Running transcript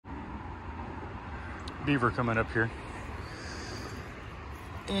beaver coming up here.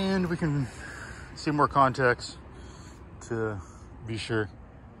 And we can see more context to be sure.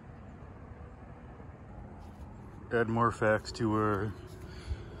 Add more facts to our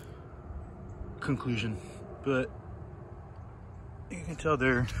conclusion. But you can tell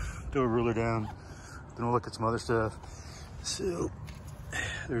there, throw a ruler down. Then we'll look at some other stuff. So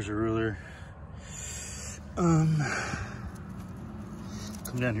there's a ruler. Come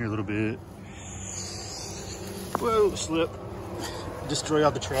down here a little bit. Whoa, slip. Destroy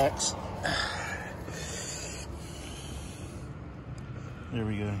all the tracks. There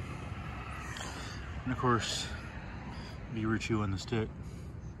we go. And of course, beaver chew on the stick.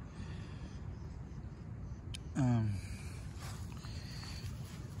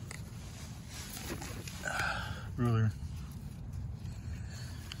 Ruler.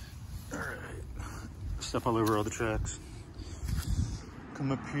 All right. Step all over all the tracks.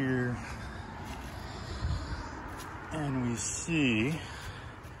 Come up here, and we see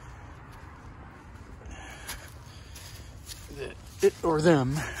that it or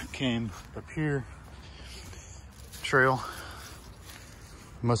them came up here. Trail.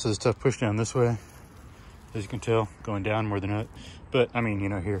 Most of the stuff pushed down this way, as you can tell, going down more than up. But I mean, you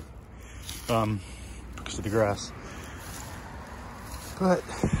know, here, because of the grass. But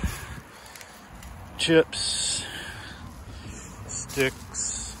chips,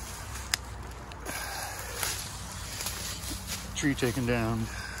 sticks, tree taken down,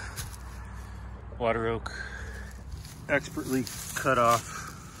 water oak, expertly cut off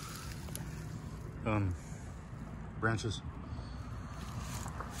branches.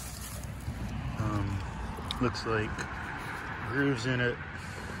 Looks like grooves in it,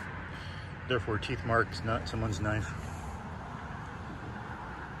 therefore teeth marks, not someone's knife.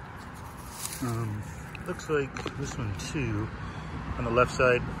 Looks like this one too, on the left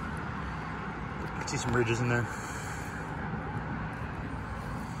side. You can see some ridges in there.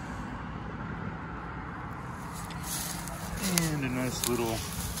 And a nice little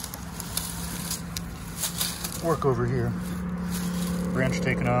work over here. Branch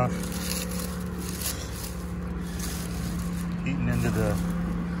taken off. Eaten into the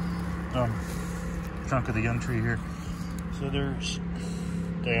trunk of the young tree here. So there's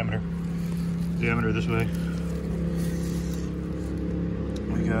diameter this way.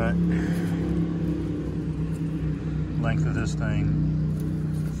 We got length of this thing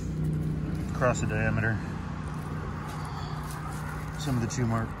across the diameter. Some of the chew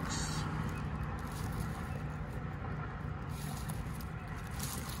marks.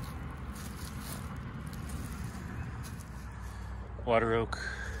 Water oak.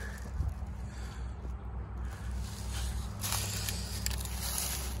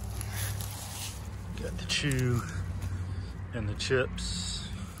 Got the chew and the chips.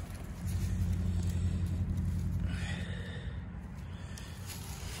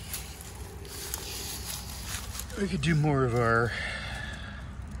 We could do more of our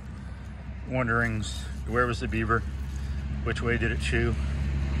wonderings. Where was the beaver? Which way did it chew?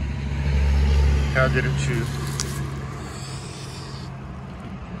 How did it chew?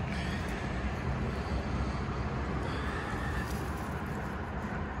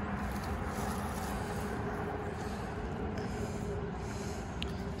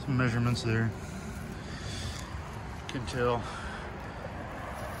 Some measurements there. You can tell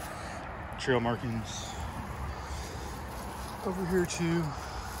trail markings over here too.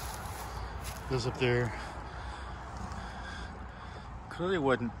 Goes up there. Clearly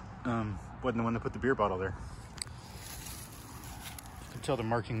wasn't the one that put the beer bottle there. You can tell the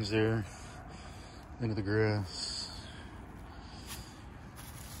markings there into the grass.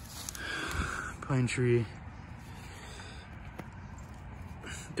 Pine tree.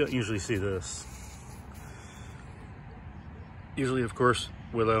 Don't usually see this. Usually, of course,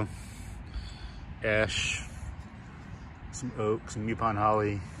 willow, ash, some oak, some Yupon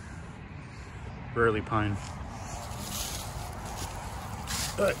holly, rarely pine.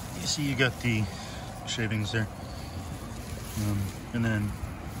 But you see you got the shavings there. And then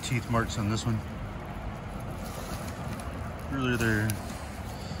teeth marks on this one. Ruler there,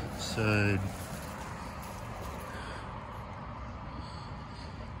 side.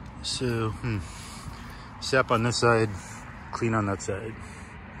 So, sap on this side, clean on that side.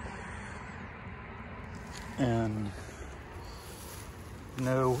 And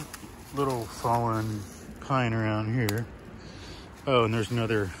no little fallen pine around here. Oh, and there's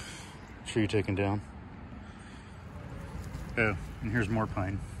another tree taken down. Oh, and here's more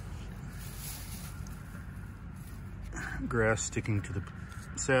pine. Grass sticking to the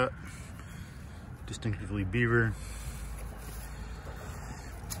sap. Distinctively beaver.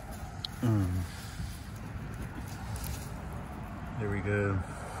 we go.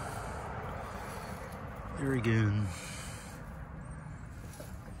 There we go.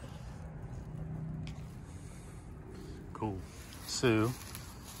 Cool. So,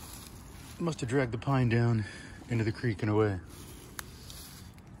 must have dragged the pine down into the creek and away.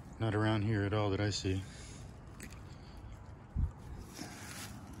 Not around here at all that I see.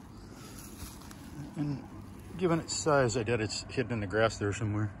 And given its size, I doubt it's hidden in the grass there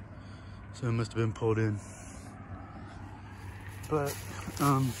somewhere. So it must have been pulled in. But,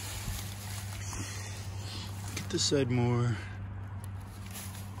 get this side more.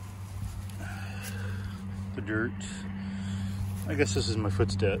 The dirt. I guess this is my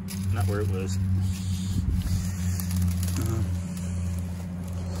footstep, not where it was.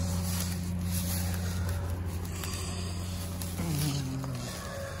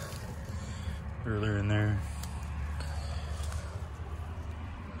 Earlier in there.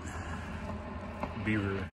 Beaver.